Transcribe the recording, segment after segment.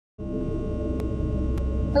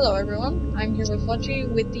Hello everyone, I'm here with fletchy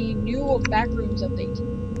with the new backrooms update.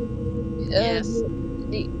 Yes.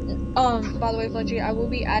 By the way, fletchy, I will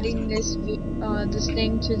be adding this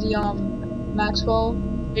thing to the Maxwell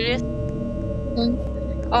It is. thing.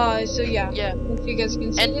 So yeah, Yeah. if you guys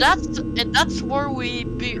can see And this. that's where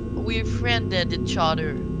we friended each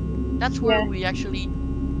other. That's where Yeah. we actually.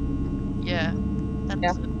 Yeah. Yeah.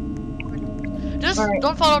 That's just Alright.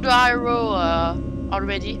 don't follow the arrow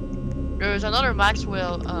already. There's another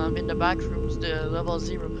Maxwell in the back rooms, the level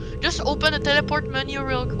 0. Just open the teleport menu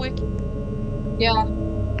real quick. Yeah.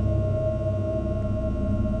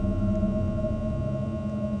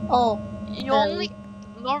 Oh. You only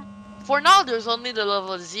no for now there's only the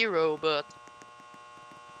level 0, but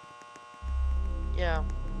yeah.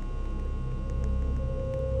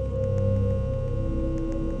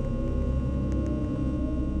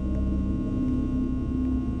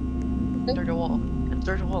 Enter the wall.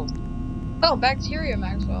 Enter the wall. Oh, bacteria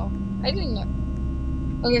Maxwell. I didn't know.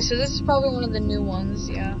 Okay, so this is probably one of the new ones.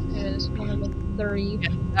 Yeah, it is one of the 30.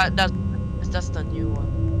 Yeah, that's the new one.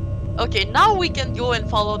 Okay, now we can go and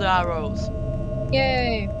follow the arrows.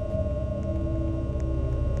 Yay!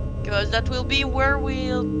 Because that will be where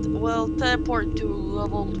we'll teleport to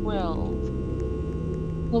level 12.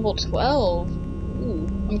 Level 12. Ooh,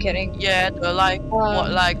 I'm kidding. Yeah, the like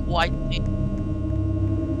white thing.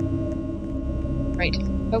 Right.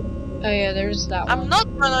 Oh yeah, there's that one. I'm not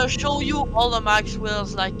gonna show you all the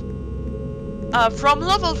Maxwells like from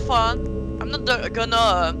level fun. I'm not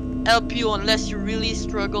gonna help you unless you really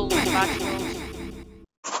struggle with Maxwells.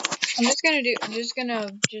 I'm just gonna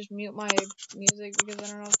mute my music because I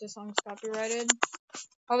don't know if this song's copyrighted.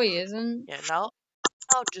 Probably isn't. Yeah, now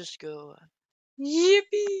I'll just go.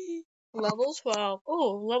 Yippee! Level 12.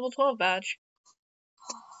 Oh, level 12 badge.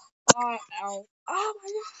 Ow. Oh my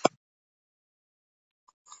god.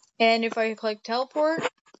 And if I click teleport.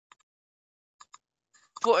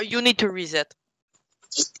 You need to reset.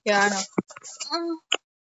 Yeah, I know.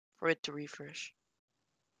 For it to refresh.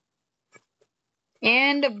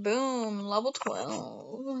 And boom, level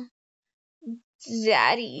 12.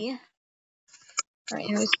 Zaddy. Alright,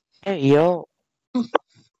 anyways. Hey yo.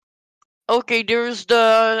 Okay, there's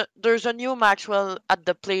a new Maxwell at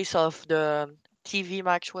the place of the TV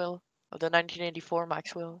Maxwell of the 1984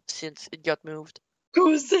 Maxwell since it got moved.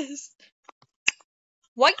 Who's this?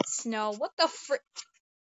 White Snow? What the frick?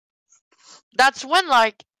 That's when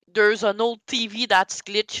like there's an old TV that's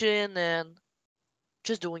glitching and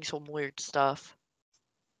just doing some weird stuff.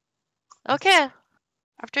 Okay,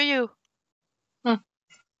 after you. Huh.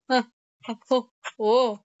 Huh. Oh.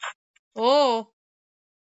 Oh. Oh.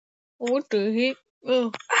 What the heck?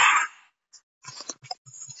 Oh.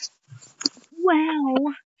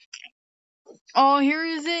 Wow. Oh, here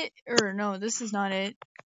is it. Or no, this is not it.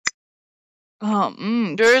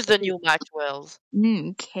 There's the new Maxwells.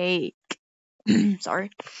 Cake.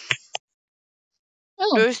 Sorry.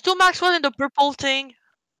 Oh. There's two Maxwell in the purple thing.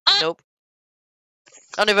 Nope.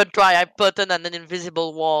 Don't even try. I put in an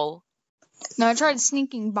invisible wall. No, I tried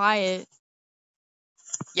sneaking by it.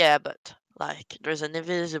 Yeah, but like there's an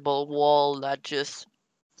invisible wall that just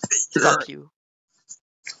stop you.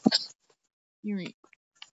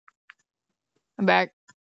 I'm back.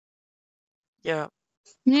 Yeah.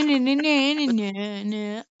 I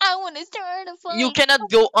want to start a fight. You cannot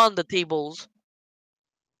go on the tables.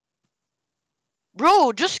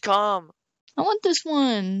 Bro, just come. I want this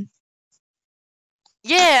one.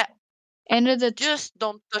 Yeah. Enter the. Just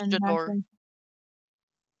don't touch the door.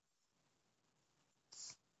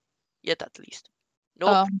 Yet at least.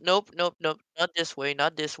 Nope, nope, nope, nope. Not this way,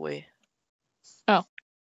 not this way. Oh.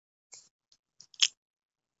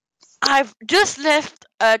 I've just left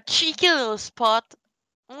a cheeky little spot.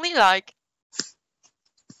 Only like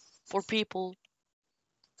for people.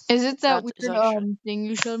 Is it that weird thing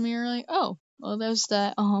you showed me earlier? Oh, well, there's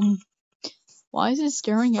that. Why is it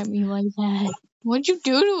staring at me like that? What'd you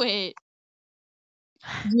do to it,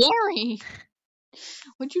 Jerry?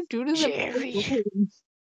 What'd you do to Jerry?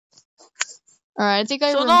 Alright, I think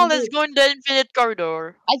I. So now let's go in the infinite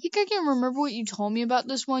corridor. I think I can remember what you told me about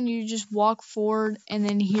this one. You just walk forward, and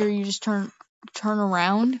then here you just turn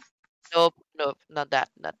around. Nope, nope, not that,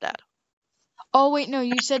 not that. Oh wait, no,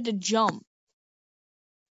 you said to jump.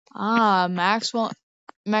 Ah, Maxwell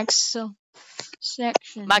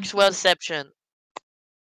section. Maxwellception.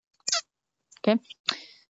 Okay.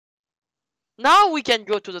 Now we can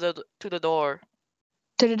go to the door.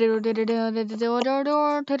 The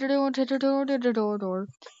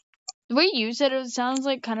way you said it sounds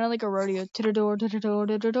like kind of like a rodeo.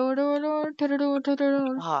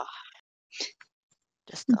 Ah,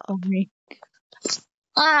 just stop.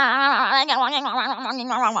 There's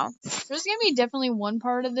gonna be definitely one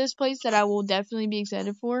part of this place that I will definitely be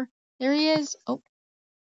excited for. There he is. Oh.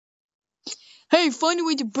 Hey, find a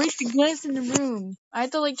way to break the glass in the room. I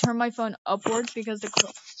have to like turn my phone upwards because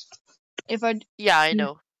if I Yeah, I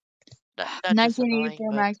know. That's just annoying,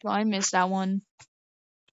 1984 but Maxwell, I missed that one.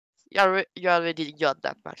 you already got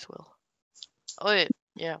that, Maxwell. Oh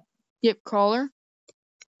yeah. Yep, crawler.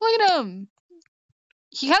 Look at him.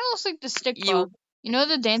 He kind of looks like the stick You bug. You know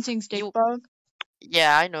the dancing stick you bug?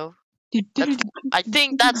 yeah, I know. I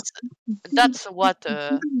think that's what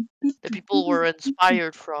the people were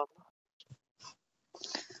inspired from.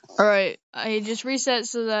 Alright, I just reset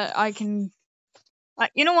so that I can.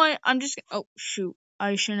 You know what? I'm just. Oh, shoot.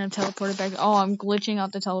 I shouldn't have teleported back. Oh, I'm glitching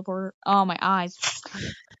out the teleporter. Oh, my eyes.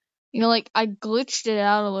 You know, like, I glitched it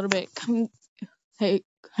out a little bit. Hey,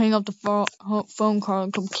 hang up the phone call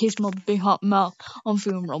and come kiss my big hot mouth. I'm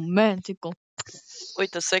feeling romantical.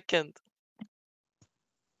 Wait a second.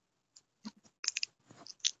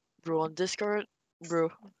 Bro, on Discord,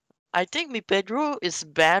 bro, I think me Pedro is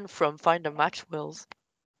banned from Find the Maxwells.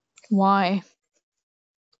 Why?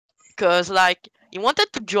 Cause like he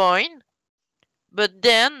wanted to join, but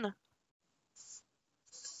then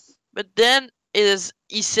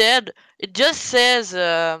he said it just says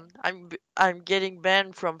I'm getting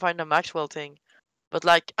banned from Find the Maxwell thing, but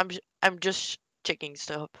like I'm just checking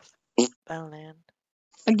stuff. Banland.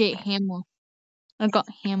 I get hammer. I got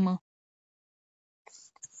hammer.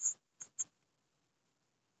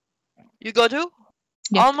 You go to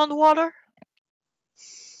Yeah. almond water?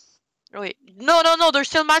 Oh, wait, no, there's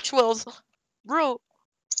still Maxwells, bro.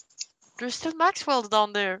 There's still Maxwells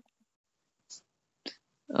down there.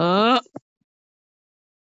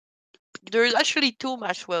 There's actually 2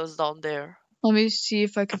 Maxwells down there. Let me see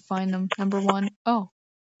if I can find them. Number 1. Oh.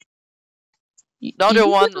 The Did other you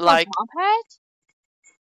one, give him a like, top hat?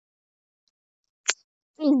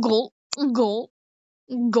 Gold. Gold.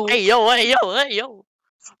 Gold. hey yo,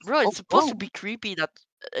 bro, Oh, it's supposed to whoa. be creepy.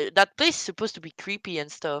 That place is supposed to be creepy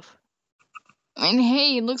and stuff. I mean,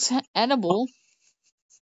 hey, it looks edible.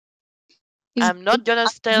 I'm not gonna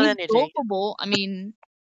tell He's anything. gulpable. I mean,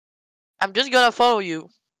 I'm just gonna follow you.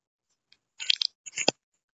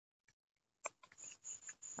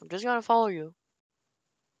 I'm just gonna follow you.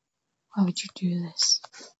 why would you do this?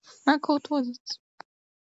 Not cool toilets.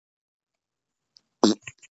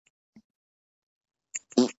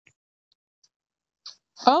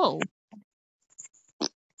 Oh.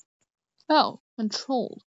 Oh,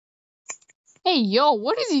 controlled. Hey, yo,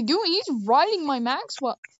 what is he doing? He's riding my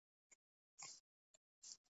Maxwell.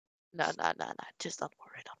 Nah. Just don't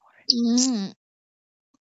worry. Mm.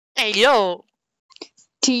 Hey yo.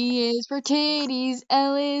 T is for titties,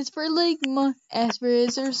 L is for ligma, S for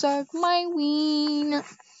scissor, suck my wiener.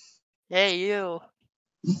 Hey you.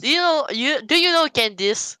 Do you know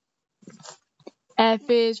Candice? F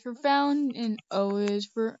is for fountain, and O is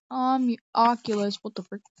for Oculus. What the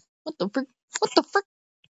frick? What the frick? What the frick?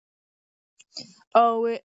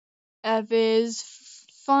 F is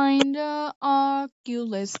find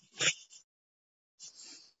Oculus.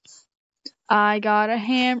 I got a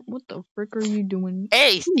ham. What the frick are you doing?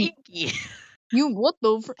 Hey, Stinky. What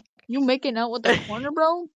the frick? You making out with the corner,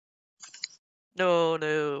 bro? No.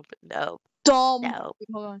 Hold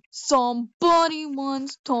on. Somebody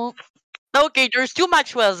once told. Okay, there's 2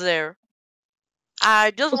 Maxwells there.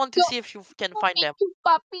 I just want to see if you can find them.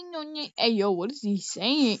 Hey, yo, what is he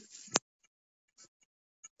saying?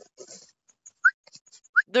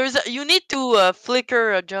 You need to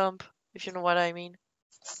flicker a jump, if you know what I mean.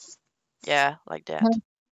 Yeah, like that.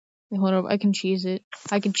 Wait, hold up, I can cheese it.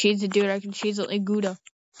 I can cheese it, dude. I can cheese it like Gouda.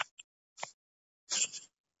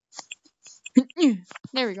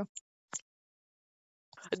 There we go.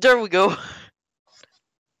 There we go.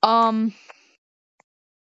 Oh,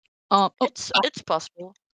 It's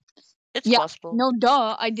possible. It's yeah, possible. no,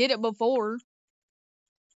 duh. I did it before.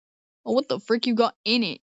 Oh, what the frick you got in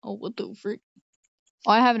it? Oh, what the frick?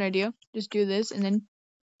 Oh, I have an idea. Just do this, and then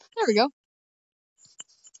there we go.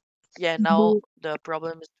 Yeah, now the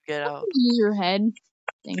problem is to get out. Use your head.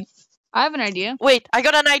 Dang it. I have an idea. Wait, I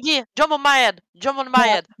got an idea. Jump on my head.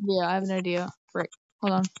 Yeah, I have an idea. Frick.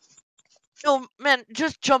 Hold on. No, man,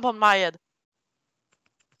 just jump on my head.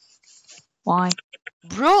 Why?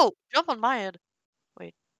 Bro, jump on my head.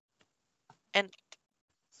 Wait. And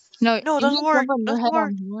No, no, you doesn't just work. jump on your Doesn't head work.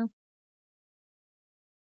 on here.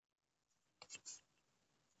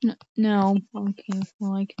 No. Okay.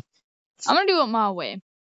 Well, like, I'm gonna do it my way.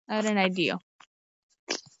 I had an idea.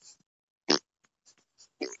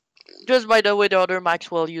 Just by the way, the other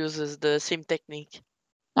Maxwell uses the same technique.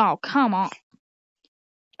 Oh, come on.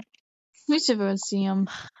 me see if I can see him.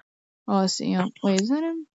 Oh, I see him. Wait, is that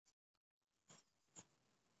him?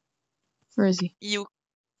 Where is he? You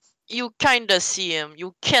kinda see him.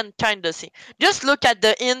 You can kinda see. Just look at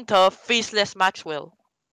the int of Faceless Maxwell.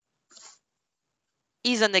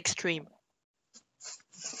 He's an extreme.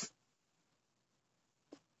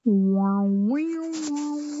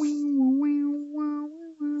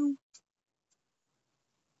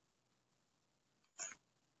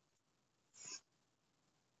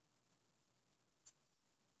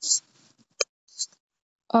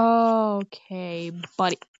 Okay,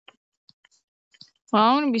 buddy. Well,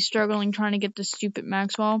 I'm gonna be struggling trying to get this stupid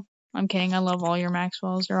Maxwell. I'm kidding. I love all your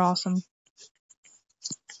Maxwells. They're awesome.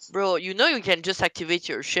 Bro, you know you can just activate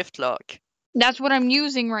your shift lock. That's what I'm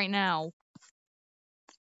using right now.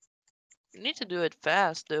 You need to do it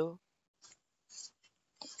fast, though.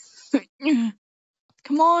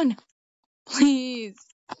 Come on. Please.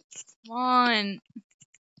 Come on.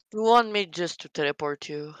 You want me just to teleport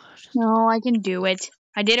you? No, I can do it.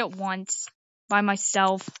 I did it once. By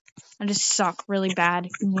myself. I just suck really bad.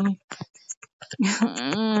 No,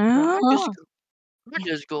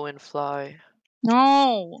 just go and fly.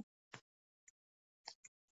 No.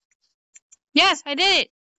 Yes, I did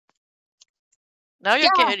it. Now you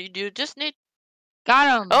can. You just need.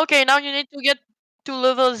 Got him. Okay, now you need to get to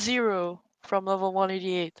level 0 from level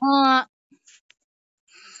 188.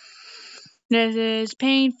 This is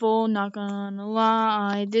painful, not gonna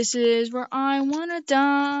lie. This is where I wanna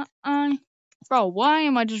die. Bro, why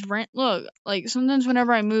am I just Look, like, sometimes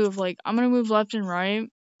whenever I move, like, I'm gonna move left and right.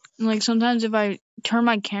 And, like, sometimes if I turn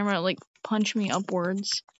my camera, it, like, punch me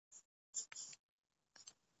upwards.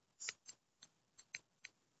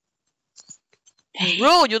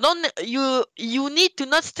 Bro, you need to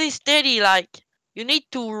not stay steady, like, you need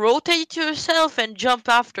to rotate yourself and jump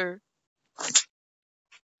after.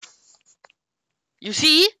 You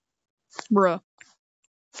see? Bruh.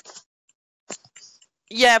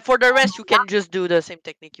 Yeah, for the rest, you can just do the same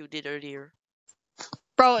technique you did earlier.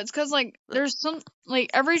 Bro, it's cause, like, there's some,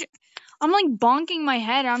 like, I'm, like, bonking my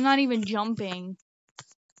head, I'm not even jumping.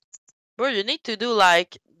 Bro, you need to do,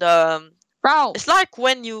 like, the... Bro! It's like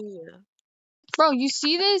when you... Bro, you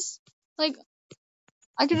see this? Like,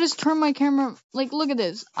 I could just turn my camera, like, look at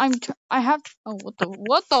this. I have, oh, what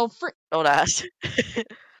the frick? Oh, that's...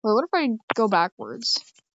 Wait, what if I go backwards?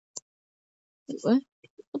 Wait, what?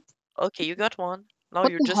 Okay, you got one. Now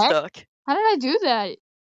What you're the just heck? stuck. How did I do that?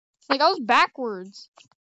 Like, I was backwards.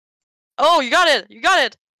 Oh, you got it! You got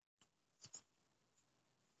it!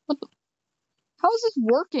 What the? How is this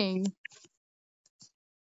working?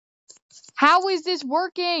 How is this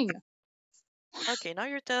working? Okay, now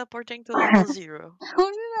you're teleporting to level 0. How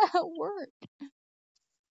did that work?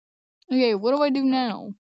 Okay, what do I do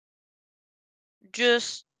now?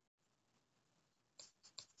 Just...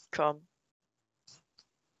 come.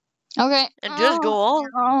 Okay. And just go all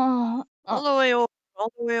the way over.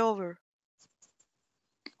 All the way over.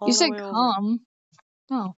 You said come.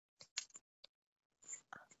 Oh.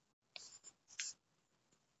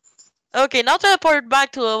 Okay, now teleport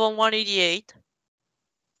back to level 188.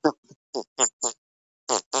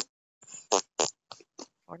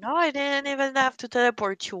 Or now I didn't even have to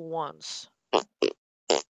teleport you once.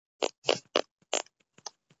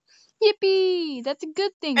 Yippee! That's a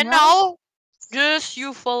good thing, And right? now, just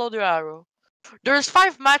you follow the arrow. There's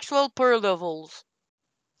 5 Maxwell per levels.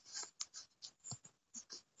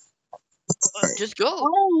 Just go.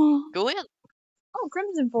 Oh. Go in. Oh,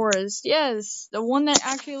 Crimson Forest. Yes, the one that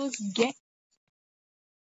actually looks gay.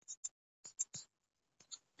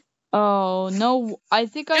 Oh no! I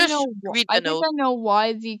think I know. Read I the think note. I know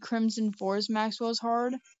why the Crimson Forest Maxwell is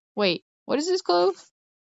hard. Wait, what is this glove?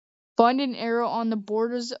 Find an arrow on the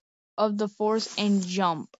borders of the forest and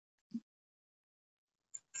jump.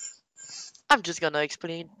 I'm just gonna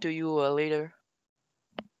explain to you later.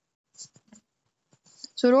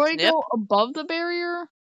 So do I Snip? go above the barrier?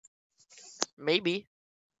 Maybe.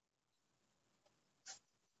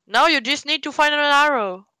 Now you just need to find an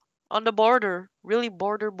arrow on the border. Really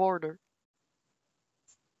border.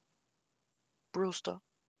 Brosta.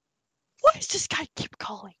 Why does this guy keep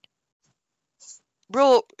calling?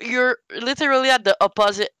 Bro, you're literally at the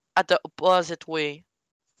opposite way.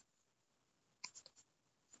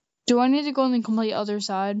 Do I need to go on the complete other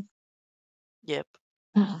side? Yep.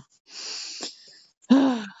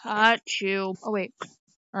 Achoo. Oh wait.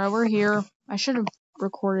 Alright, we're here. I should have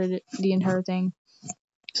recorded the entire thing.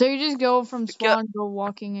 So you just go from spawn, go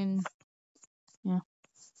walking, and yeah.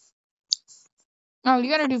 Oh, you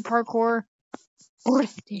gotta do parkour.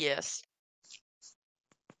 Yes.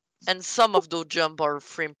 And some of those jump are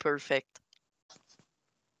frame perfect.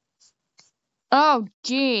 Oh,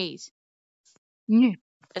 jeez. Yeah.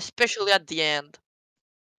 especially at the end.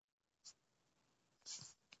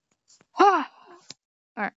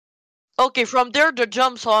 Alright. Okay, from there the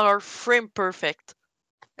jumps are frame perfect,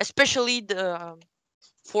 especially the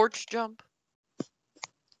forge jump.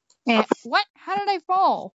 Yeah. What? How did I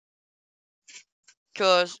fall?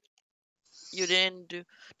 Cause you didn't do.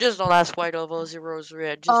 Just don't ask why the zeros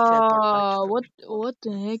red. Just teleport back to the main one. What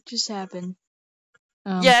the heck just happened?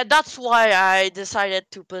 Yeah, that's why I decided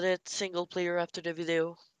to put it single player after the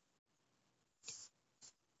video.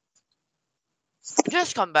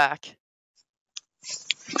 Just come back.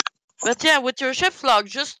 But yeah, with your shift lock,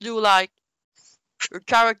 just do like your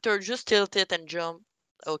character, just tilt it and jump.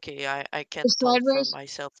 Okay, I can't talk for Sideways?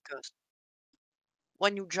 myself because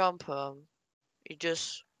when you jump, you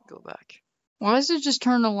just go back. Why does it just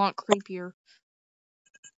turn a lot creepier?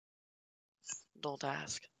 Don't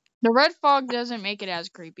ask. The red fog doesn't make it as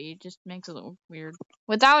creepy. It just makes it look weird.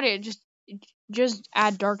 Without it, just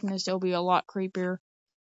add darkness. It'll be a lot creepier.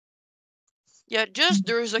 Yeah, just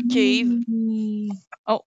there's a cave.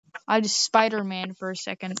 Oh, I just Spider-Man for a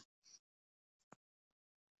second.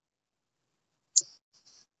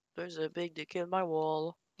 There's a big dick in my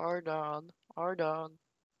wall. Hard on, hard on.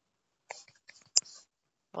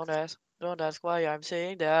 Don't ask why I'm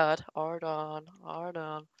saying that. Hard on, hard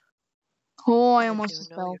on. Oh, I And if you almost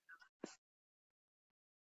know fell. you.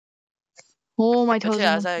 Oh, my But toes yeah,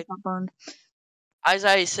 almost got burned. as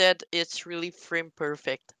I said, it's really frame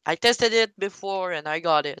perfect. I tested it before and I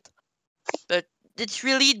got it. But it's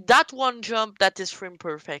really that one jump that is frame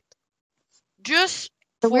perfect. Just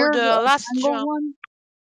The for weird the last angle jump, one.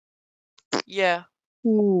 yeah.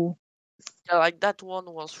 Ooh. Yeah, like that one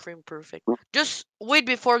was frame perfect. Just wait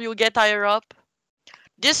before you get higher up.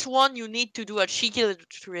 This one you need to do a cheeky little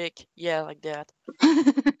trick. Yeah, like that.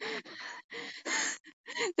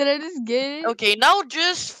 Did I just get it? Okay, now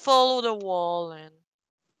just follow the wall and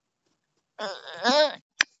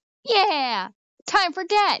Yeah. Time for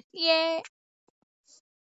death. Yeah.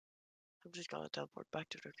 I'm just gonna teleport back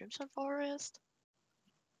to the Crimson Forest.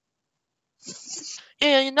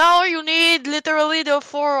 Yeah, now you need literally the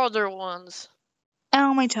 4 other ones.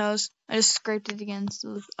 Ow, my toes. I just scraped it against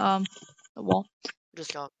the wall.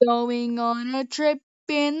 Just gonna. Going on a trip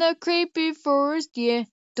in the creepy forest, yeah.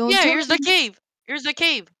 Don't Yeah, tell here's the cave. Here's the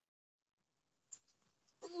cave.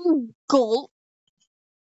 me. Goal.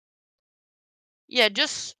 Yeah,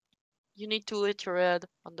 just you need to hit your head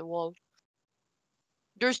on the wall.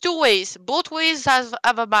 There's 2 ways. Both ways have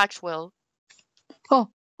a Maxwell.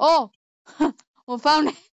 Oh. We found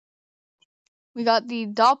it. We got the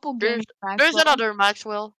doppelganger There's Maxwell. another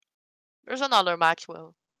Maxwell. There's another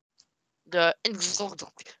Maxwell. The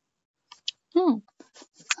Hmm.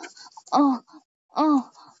 Oh. Oh.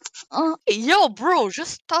 Oh. Hey, yo, bro,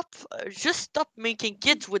 just stop making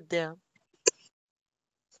kids with them.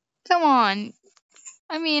 Come on.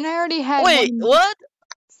 I mean, I already had Wait, one. what?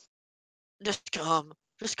 Just come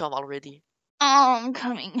already. Oh, I'm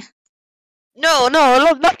coming. No,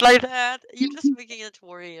 not like that. You're just making it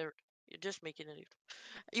weird. You're just making it.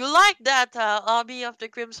 You like that hobby of the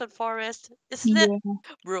Crimson Forest, isn't it? Yeah.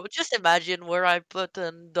 Bro, just imagine where I put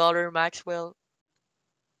a dollar Maxwell.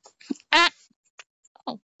 Ah.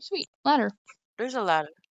 Oh, sweet ladder. There's a ladder.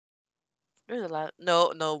 There's a ladder.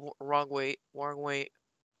 No, wrong way. Wrong way.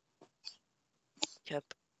 Yep.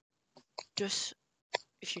 Just,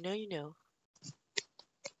 if you know, you know.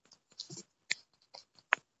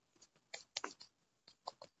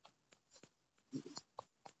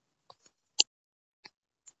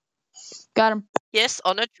 Got him. Yes,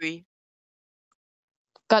 on a tree.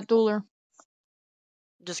 Got Dueler.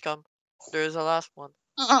 Just come. There's a last one.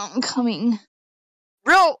 Oh, I'm coming.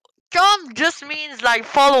 Bro, come just means like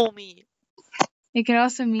follow me. It could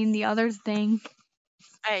also mean the other thing.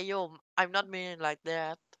 Hey, yo, I'm not meaning like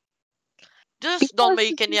that. Just don't Because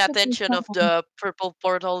make this any is such a attention of song. the purple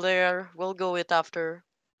portal there. We'll go it after.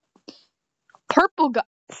 Purple guy.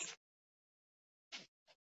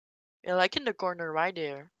 Yeah, like in the corner right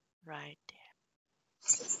there. Right there.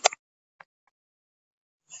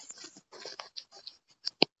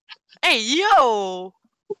 Hey, yo!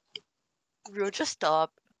 Bro, just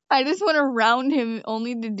stop. I just went around him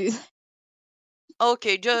only to do that.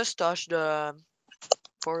 Okay, just touch the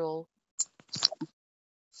portal.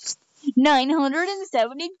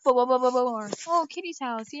 974. Oh, Kitty's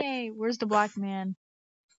house. Yay. Where's the black man?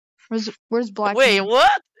 Where's black Wait, man?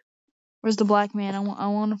 what? Where's the black man? I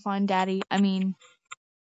want to find daddy. I mean,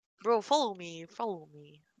 Bro, follow me, follow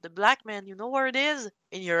me. The black man, you know where it is?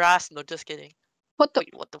 In your ass. No, just kidding. what the?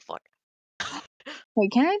 Wait, what the fuck?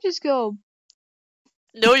 Wait, can I just go?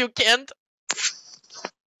 No, you can't.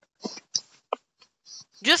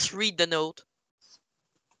 Just read the note.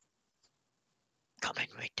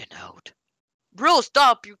 Read the note. Bro,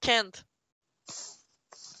 stop! You can't.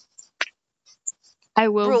 I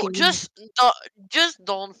will Bro, give him. just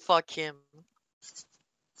don't fuck him.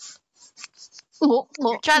 Your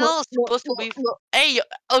Your channel is supposed to be. Hey,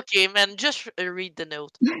 okay, man, just read the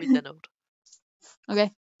note. Read the note.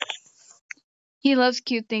 Okay. He loves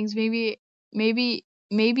cute things. Maybe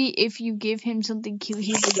if you give him something cute,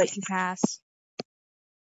 he will let you pass.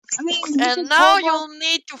 I mean, he's a And now tall black. you'll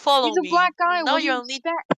need to follow He's a me. black guy. Now What do you you'll need.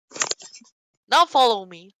 expect? Now follow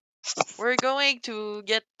me. We're going to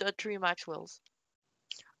get the 3 Maxwells.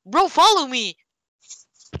 Bro, follow me.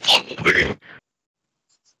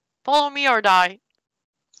 Follow me or die.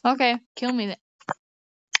 Okay, kill me then.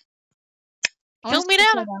 Kill me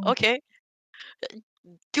then. Okay.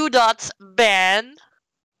 2 dots. Ban.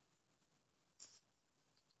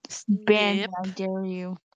 Ben, Snip. I dare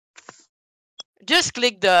you. Just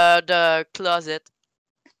click the closet.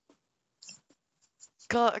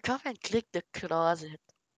 Come and click the closet.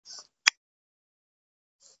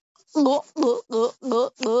 Bro,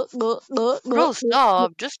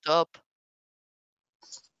 stop. Just stop.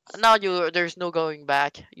 Now there's no going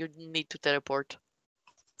back. You need to teleport.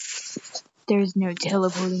 There's no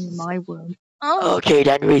teleporting in my world. Oh. Okay,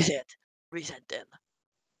 then reset. Reset then.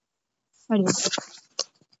 I do.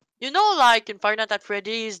 You know, like in Five Nights at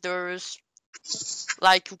Freddy's, there's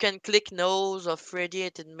like you can click nose of Freddy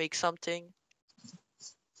and make something.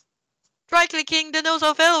 Try clicking the nose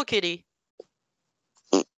of Hello Kitty.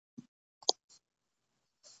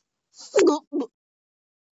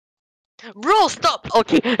 Bro, stop!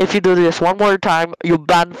 Okay, if you do this one more time, you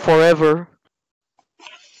ban forever.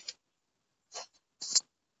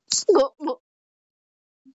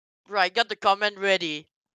 Right, got the comment ready.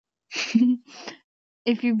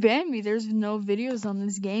 If you ban me, there's no videos on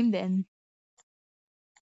this game then.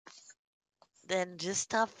 Then just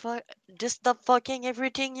stop fucking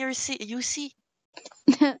everything you see.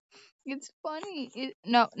 It's funny.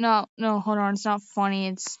 No, hold on. It's not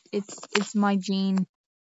funny. It's my gene.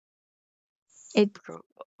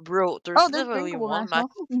 Bro, Oh, there's there's literally drinkable one match.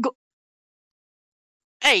 Maxwell.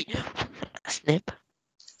 Hey! Snip.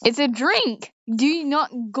 It's a drink. Do you not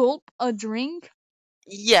gulp a drink?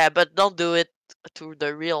 Yeah, but don't do it to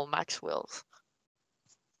the real Maxwells.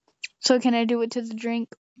 So can I do it to the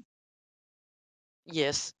drink?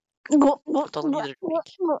 Yes. But only the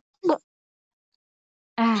drink.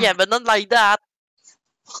 Ah, Yeah, but not like that.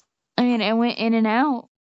 I mean, it went in and out.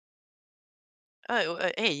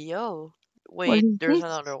 Hey, yo. What Wait, is there's this?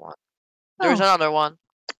 another one. Oh. There's another one.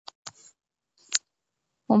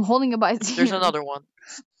 Well, I'm holding it by its There's ear. another one.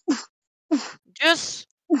 Just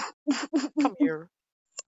come here.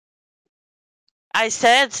 I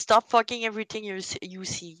said stop fucking everything you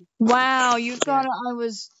see. Wow, you thought I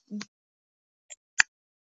was.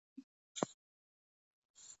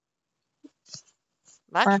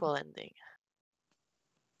 Maxwell ending.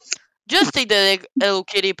 Just take the Hello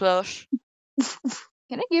Kitty plush.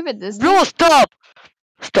 Can I give it this? Bro, stop!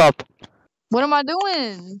 Stop. What am I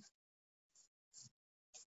doing?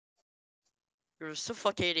 You're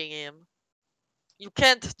suffocating him. You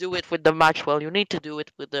can't do it with the Maxwell. You need to do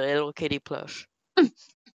it with the Hello Kitty plush.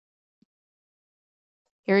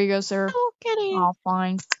 Here you go, sir. Hello Kitty. Oh,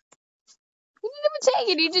 fine. He didn't even take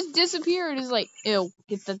it. He just disappeared. He's like, ew,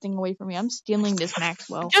 get that thing away from me. I'm stealing this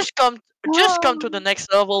Maxwell. Just come to the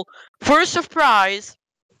next level. For a surprise.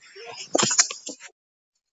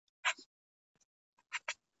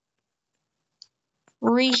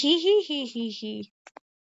 Ree-hee-hee-hee-hee-hee.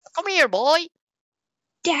 Come here, boy.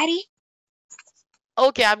 Daddy.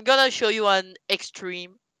 Okay, I'm gonna show you an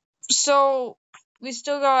extreme. So, we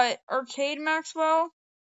still got Arcade Maxwell,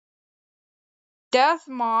 Death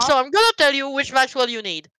Moth. So I'm gonna tell you which Maxwell you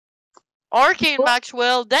need. Arcane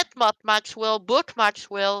Maxwell, Death Moth Maxwell, Book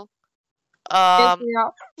Maxwell, Fake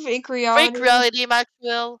reality. Fake Reality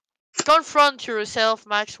Maxwell, Confront Yourself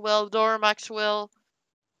Maxwell, Door Maxwell,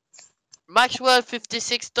 Maxwell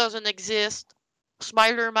 56 doesn't exist,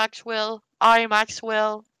 Smiler Maxwell, I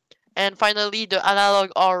Maxwell, and finally the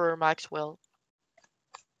Analog Horror Maxwell.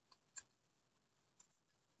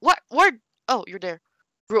 What? Where? Oh, you're there.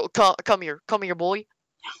 Bro, come here, boy.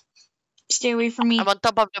 Stay away from me. I'm on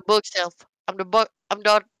top of the bookshelf. I'm on top of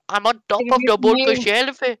the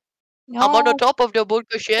bookshelf. No. I'm on the top of the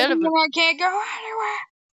bookshelf. I can't go anywhere.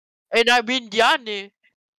 And I'm Indiana.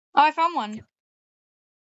 Oh, I found one.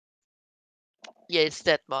 Yeah, it's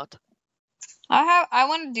that mod. I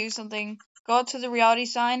want to do something. Go to the reality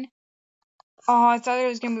sign. Oh, I thought it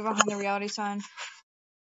was gonna be behind the reality sign.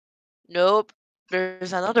 Nope.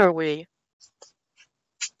 There's another way.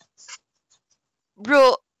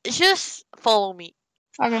 Bro, just follow me.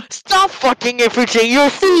 Okay. Stop fucking everything you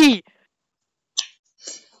see!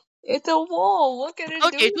 It's a wall. Look at it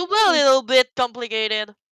Okay, doing. it will be a little bit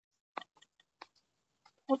complicated.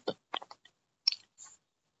 What the?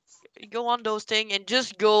 Go on those things and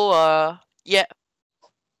just go, yeah.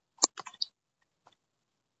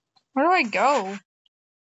 Where do I go?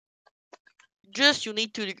 Just you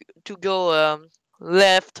need to go,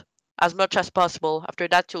 left as much as possible. After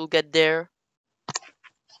that, you'll get there.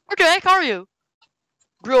 Where the heck are you?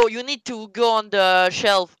 Bro, you need to go on the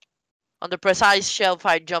shelf. On the precise shelf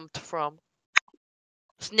I jumped from.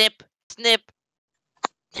 Snip, snip,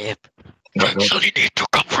 snip. You actually need to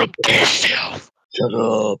come from this shelf. Shut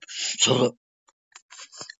up. Shut up.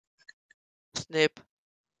 Snip.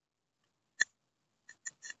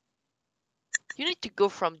 You need to go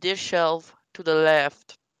from this shelf to the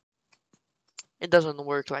left. It doesn't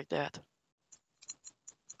work like that.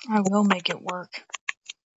 I will make it work.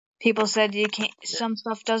 People said you can't. Some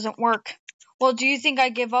stuff doesn't work. Well, do you think I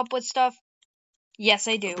give up with stuff? Yes,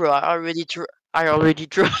 I do. Bro, I already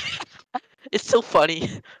tried. It's so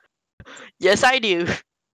funny. Yes, I do.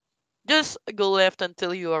 Just go left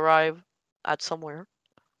until you arrive at somewhere.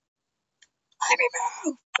 Let me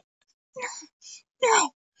move.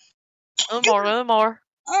 No. A little more, a little more.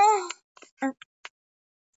 Oh.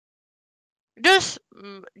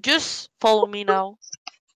 Just follow me now.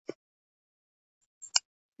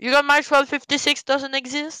 You got Maxwell 56 doesn't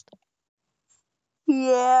exist?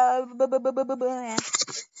 Yeah.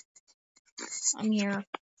 I'm here.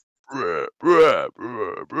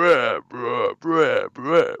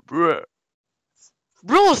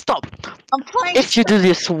 Bro, stop! I'm trying. If you do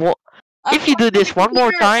this I'm if you do trying to this one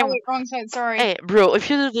more computer. Oh time, wait, wrong side. Sorry. hey, bro, if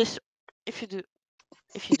you do this, if you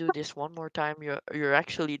do this one more time, you're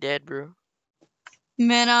actually dead, bro.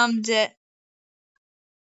 Man, I'm dead.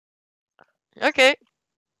 Okay.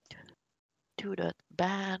 Do that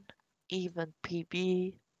ban, even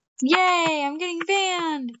PB. Yay! I'm getting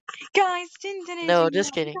banned, guys. No, I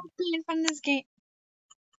just got kidding. banned from this game.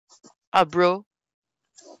 Bro,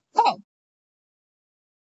 Oh.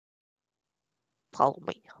 follow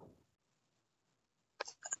me.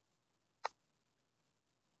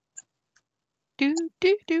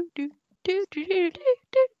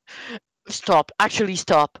 Stop. Actually,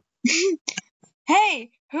 stop.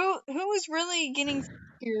 Hey, who is really getting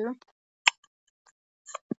here?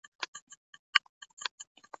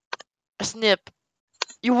 Snip.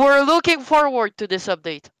 You were looking forward to this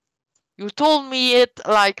update. You told me it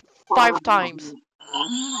like 5 times. And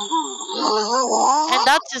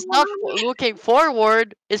that is not looking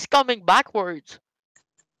forward, it's coming backwards.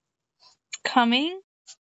 Coming?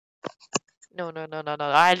 No.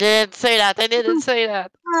 I didn't say that. I didn't say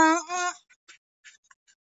that.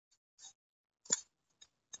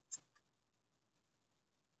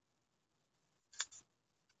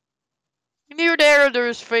 Near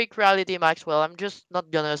there's fake reality, Maxwell. I'm just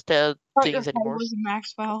not gonna tell Thought your things head anymore. was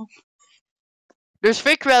Maxwell. There's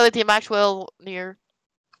fake reality, Maxwell, near.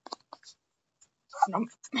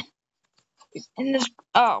 In this.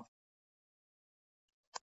 Oh.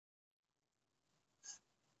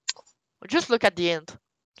 Just look at the end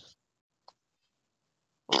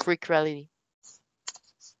of fake reality.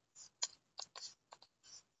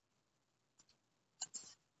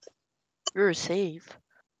 You're safe.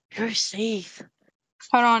 You're safe.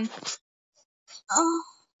 Hold on. Oh.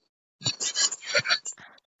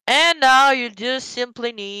 And now you just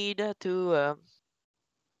simply need to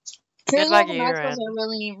Here's get all back the here Maxwells and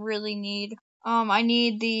I really need. I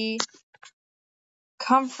need the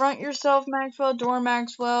Confront Yourself Maxwell, Door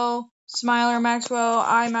Maxwell, Smiler Maxwell,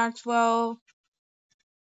 I Maxwell,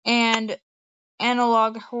 and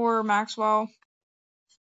Analog Horror Maxwell.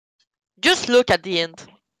 just look at the end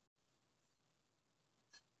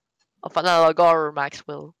of Analog Horror,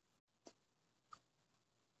 Maxwell.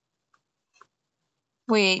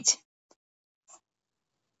 Wait.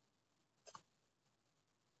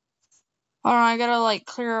 Hold on, I gotta like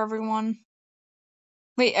clear everyone.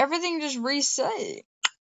 Wait, everything just reset.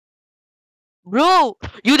 Bro,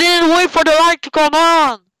 you didn't wait for the light to come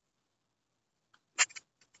on.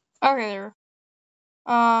 Okay, there.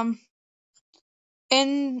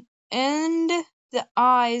 End the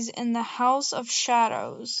eyes in the House of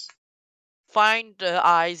Shadows. Find the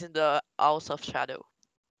eyes in the House of Shadow.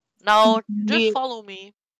 Now, just Yeah. follow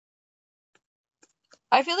me.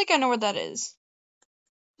 I feel like I know where that is.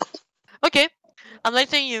 Okay, I'm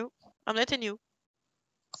letting you. I'm letting you.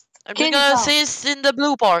 I'm just Candy gonna Town. say it's in the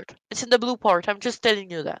blue part. It's in the blue part. I'm just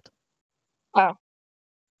telling you that. Oh.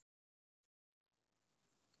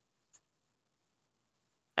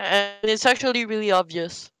 And it's actually really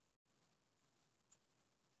obvious.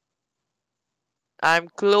 I'm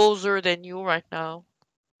closer than you right now.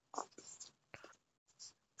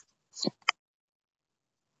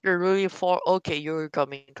 You're really far. Okay, you're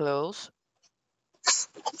coming close.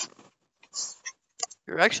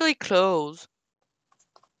 You're actually close.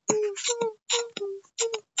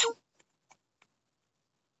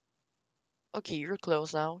 Okay, you're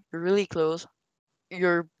close now. You're really close.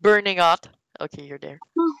 You're burning hot. Okay, you're there.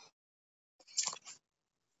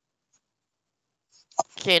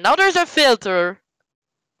 Okay, now there's a filter.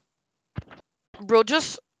 Bro,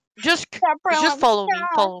 just follow me.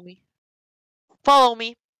 Follow me. Follow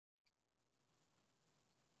me.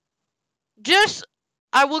 Just,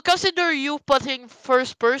 I will consider you putting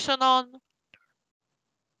first person on.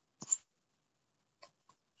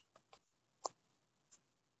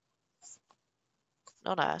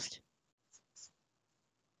 Don't ask.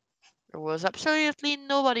 There was absolutely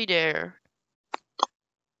nobody there.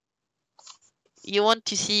 You want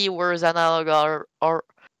to see where's analog or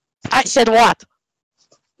I said what?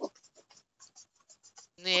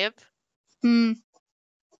 Snip.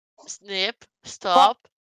 Snip. Stop.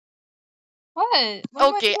 What? What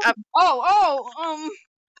am I Okay, doing?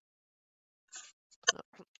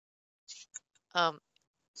 um,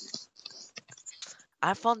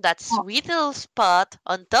 I found that sweet little spot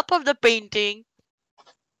on top of the painting.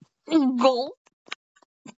 Gulp.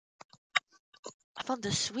 I found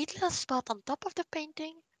the sweet little spot on top of the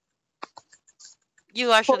painting.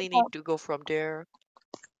 You actually need to go from there.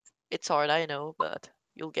 It's hard, I know, but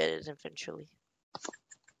you'll get it eventually.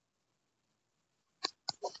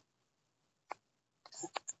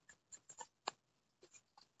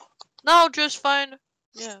 No, just fine.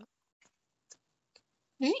 Yeah.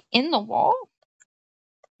 Is he in the wall?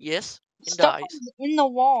 Yes, in the Stuff eyes. was in the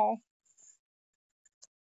wall.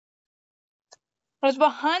 It was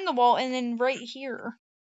behind the wall and then right here.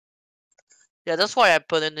 Yeah, that's why I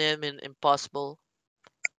put him in impossible.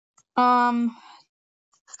 So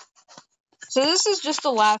this is just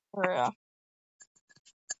the last area.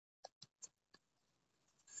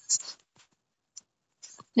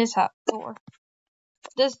 This door.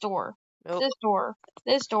 This door. Nope. This door.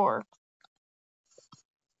 This door.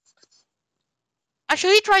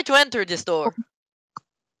 Actually, try to enter this door.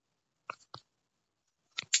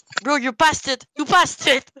 Bro, you passed it. You passed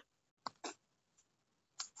it.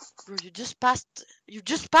 Bro, you just passed. You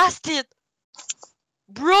just passed it.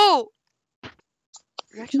 Bro,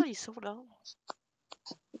 you're actually so dumb.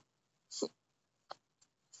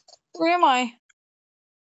 Where am I?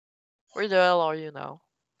 Where the hell are you now?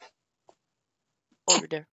 Oh, you're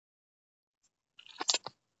there.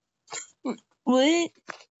 What?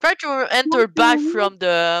 Try to enter back from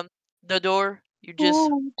the door. You just.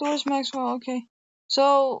 Oh, doors Maxwell. Okay.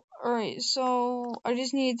 So, alright. So I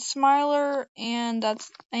just need Smiler and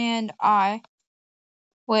I.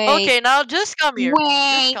 Wait. Okay, now just come here.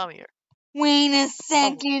 Wait. Just come here. Wait a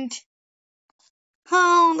second.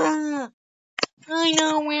 Hold up. I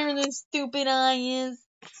know where this stupid eye is.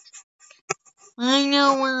 I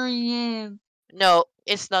know where he is. No,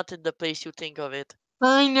 it's not in the place you think of it.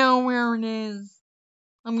 I know where it is.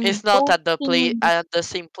 It's not at the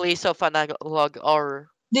same place of analog horror.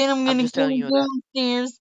 Then I'm gonna just go telling you that.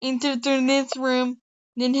 downstairs, enter through this room,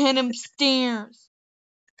 then head upstairs.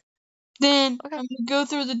 Then Okay. I'm gonna go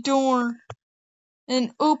through the door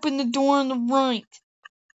and open the door on the right.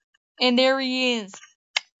 And there he is.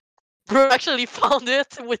 Bro actually found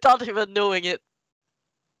it without even knowing it.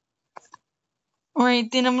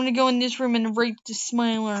 Alright, then I'm gonna go in this room and rape the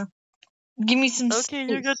Smiler. Give me some space.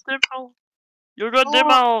 Okay, you got demo. You got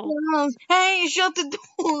demo. Hey, shut the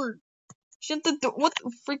door. Shut the door. What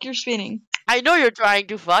the frick you're spinning? I know you're trying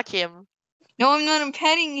to fuck him. No, I'm not. I'm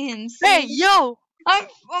petting him. See? Hey, yo.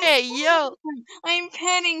 Hey, yo. I'm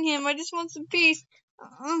petting him. I just want some peace.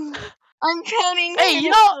 I'm petting him. Hey,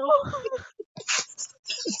 yo.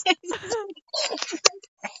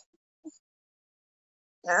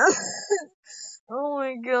 Oh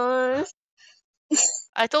my gosh.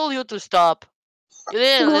 I told you to stop. You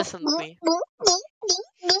didn't listen to me.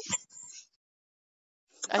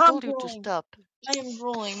 I told you to stop. I am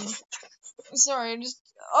rolling. Sorry,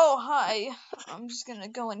 Oh, hi. I'm just gonna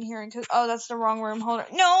go in here and cook. Oh, that's the wrong room. Hold on.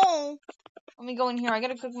 No! Let me go in here. I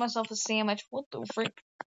gotta cook myself a sandwich. What the frick?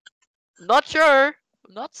 Not sure.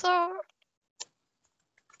 Not sure.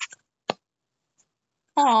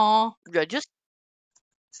 Aww.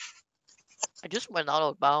 I just went out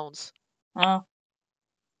of bounds. Oh.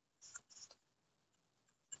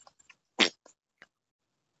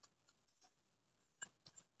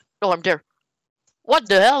 Oh, I'm there. What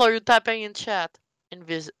the hell are you typing in chat?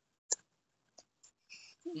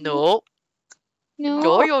 No.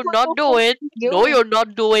 No, you're not doing. No, you're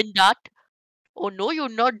not doing that. Oh no, you're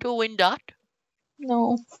not doing that.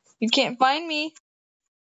 No, you can't find me.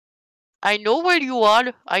 I know where you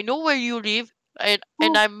are. I know where you live. And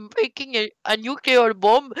I'm making a nuclear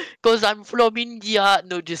bomb because I'm from India.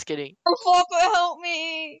 No, just kidding. Floppa, help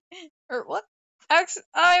me! Or what?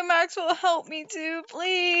 Maxwell, help me too,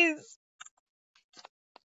 please!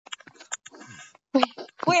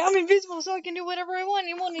 Wait, I'm invisible so I can do whatever I want.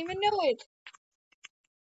 You won't even know it.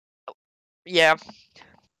 Yeah.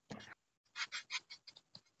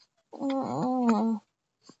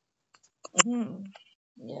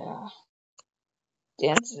 Yeah.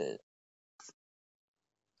 Dance it.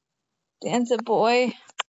 Dance it, boy.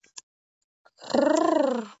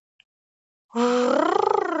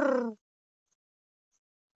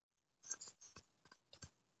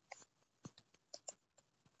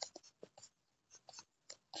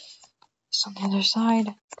 It's on the other side.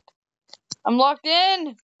 I'm locked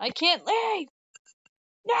in! I can't leave!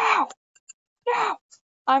 No! No!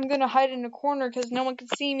 I'm gonna hide in a corner because no one can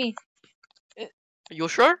see me. You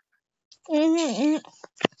sure? You're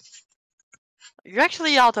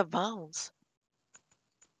actually out of bounds.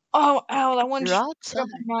 Oh, ow, that one You're just outside. got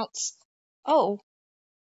my nuts. Oh.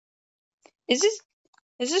 Is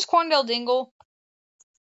this Quandale Dingle?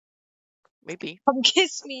 Maybe. Come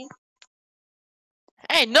kiss me.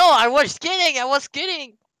 Hey, no, I was kidding. I was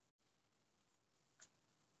kidding.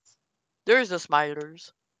 There's the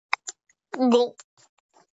spiders. Gulp.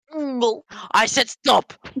 Gulp. I said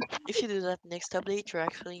stop. If you do that next update, you're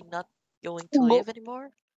actually not going to live anymore.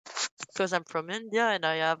 Because I'm from India and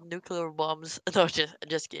I have nuclear bombs. No,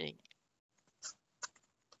 just kidding.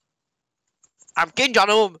 I'm King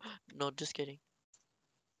Janum. No, just kidding.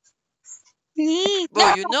 Bro,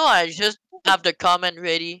 No. you know I just have the comment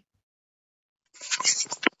ready.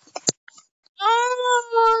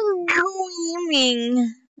 Oh,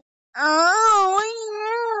 gleaming. Oh,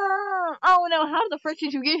 yeah. Oh no, how the frick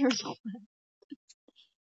did you get here?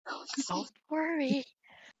 Don't worry.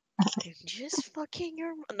 I'm just fucking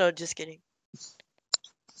your. No, just kidding.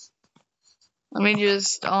 Let me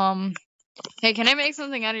just, hey, can I make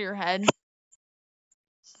something out of your head?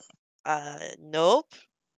 Nope.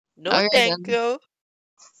 No, Okay, thank then. you.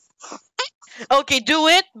 Okay, do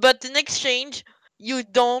it, but in exchange, you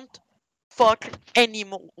don't fuck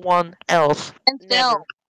anyone else. And Never.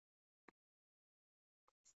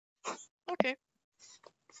 Okay.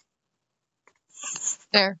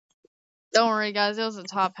 there. Don't worry, guys. It was a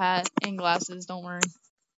top hat and glasses. Don't worry.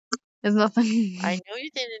 There's nothing. I know you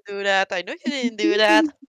didn't do that. I know you didn't do that.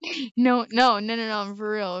 No.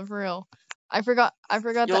 For real, for real. I forgot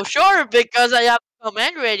You're that. sure because I have the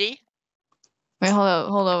command ready. Wait,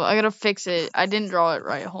 hold up. I gotta fix it. I didn't draw it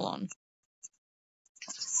right. Hold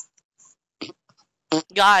on.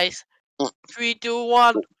 Guys, 3, 2,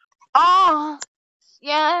 1. Ah,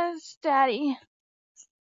 yes, Daddy.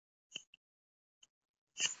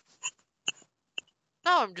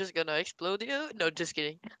 Now I'm just gonna explode you. No, just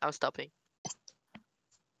kidding. I'm stopping.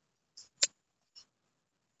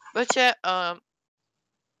 But yeah,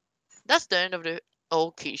 that's the end of the.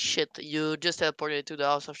 Okay, shit. You just teleported to the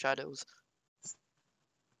House of Shadows.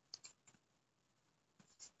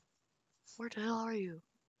 Where the hell are you?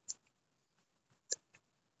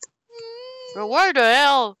 Bro, where the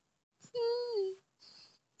hell?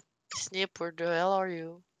 Snip, where the hell are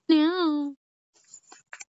you? No.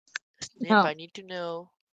 Snip, No. I need to know.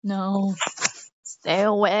 No. Stay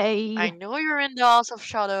away. I know you're in the House of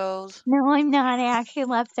Shadows. No, I'm not. I actually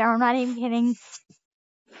left there. I'm not even kidding.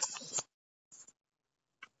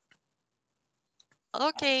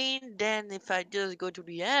 Okay, then if I just go to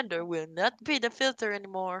the end, there will not be the filter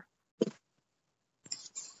anymore.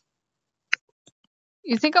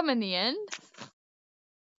 You think I'm in the end?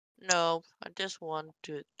 No, I just want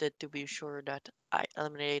to be sure that I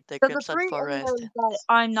eliminate the So the Crimson three Forest. areas that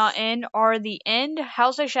I'm not in are the end,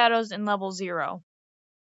 House of Shadows, and level 0.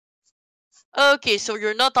 Okay, so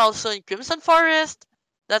you're not also in Crimson Forest?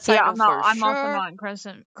 That's I Yeah, know I'm not. for I'm also sure. not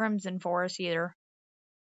in Crimson Forest either.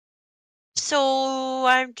 So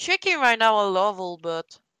I'm checking right now a level, but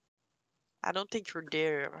I don't think you're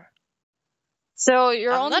there. So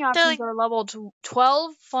your I'm only not options telling. are level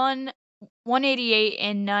 12, Fun, 188,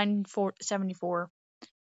 and 974.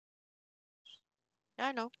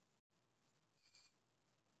 I know.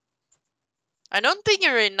 I don't think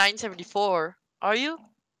you're in 974. Are you?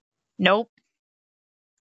 Nope.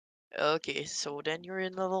 Okay, so then you're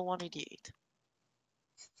in level 188.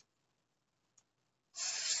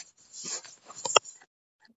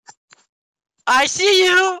 I see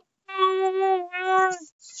you!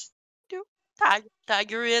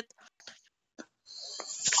 Tiger it.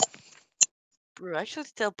 Bro, I actually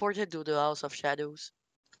teleported to the House of Shadows.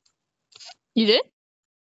 You did?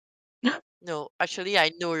 No, actually,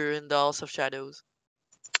 I know you're in the House of Shadows.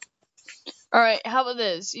 Alright, how about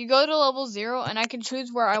this? You go to level 0 and I can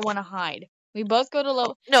choose where I want to hide. We both go to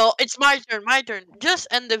level... No, it's my turn, my turn. Just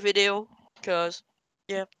end the video, cause,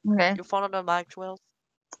 yeah, Okay. you follow the Maxwell.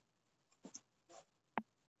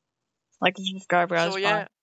 Like and subscribe, guys. So, Bye. yeah.